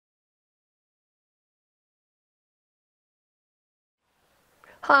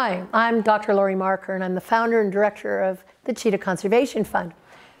Hi, I'm Dr. Laurie Marker, and I'm the founder and director of the Cheetah Conservation Fund.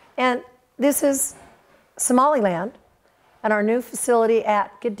 And this is Somaliland and our new facility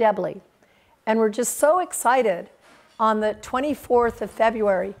at Geed-Deeble. And we're just so excited. On the 24th of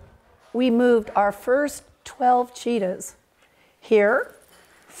February, we moved our first 12 cheetahs here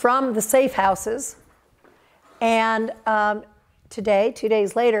from the safe houses. And today, 2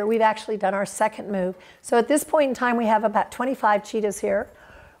 days later, we've actually done our second move. So at this point in time, we have about 25 cheetahs here.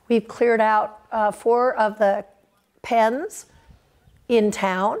 We've cleared out 4 of the pens in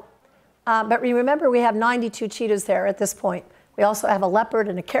town. But remember, we have 92 cheetahs there at this point. We also have a leopard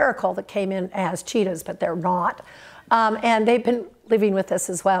and a caracal that came in as cheetahs, but they're not. And they've been living with us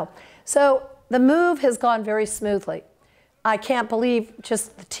as well. So the move has gone very smoothly. I can't believe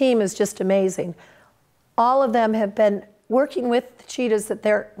the team is just amazing. All of them have been working with the cheetahs that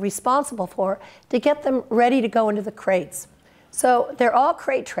they're responsible for to get them ready to go into the crates. So they're all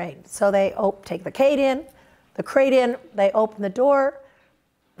crate trained. So they take the crate in, they open the door,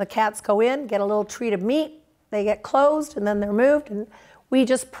 the cats go in, get a little treat of meat, they get closed, and then they're moved. And we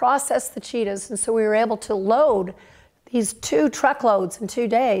just process the cheetahs. And so we were able to load these 2 truckloads in 2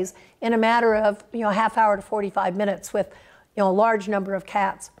 days in a matter of a half hour to 45 minutes with a large number of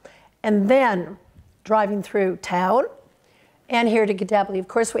cats. And then driving through town and here to Geed-Deeble. Of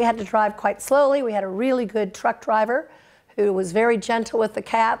course, we had to drive quite slowly. We had a really good truck driver who was very gentle with the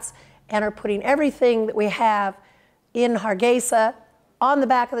cats and are putting everything that we have in Hargeisa on the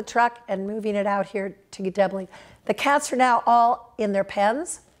back of the truck and moving it out here to Geed-Deeble. The cats are now all in their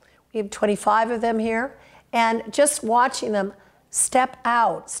pens. We have 25 of them here. And just watching them step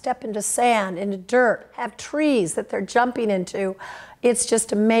out, step into sand, into dirt, have trees that they're jumping into, it's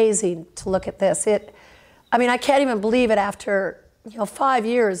just amazing to look at this. I mean, I can't even believe it after 5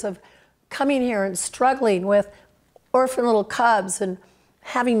 years of coming here and struggling with orphan little cubs and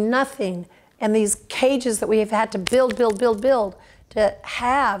having nothing, and these cages that we have had to build to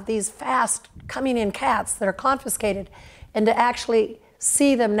have these fast coming in cats that are confiscated, and to actually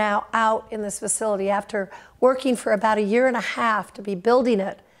see them now out in this facility after working for about 1.5 years to be building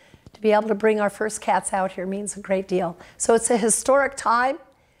it, to be able to bring our first cats out here means a great deal. So it's a historic time.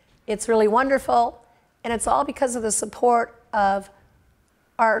 It's really wonderful. And it's all because of the support of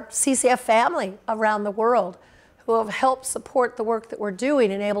our CCF family around the world who have helped support the work that we're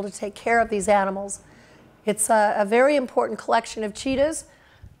doing and able to take care of these animals. It's a very important collection of cheetahs.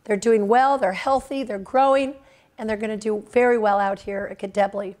 They're doing well, they're healthy, they're growing, and they're going to do very well out here at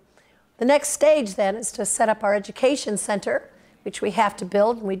Geed-Deeble. The next stage then is to set up our education center, which we have to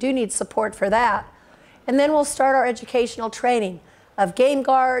build, and we do need support for that. And then we'll start our educational training of game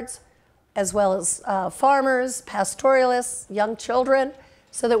guards, as well as farmers, pastoralists, young children,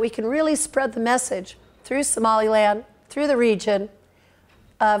 so that we can really spread the message through Somaliland, through the region,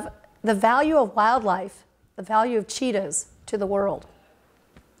 of the value of wildlife, the value of cheetahs to the world.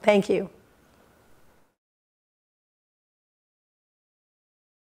 Thank you.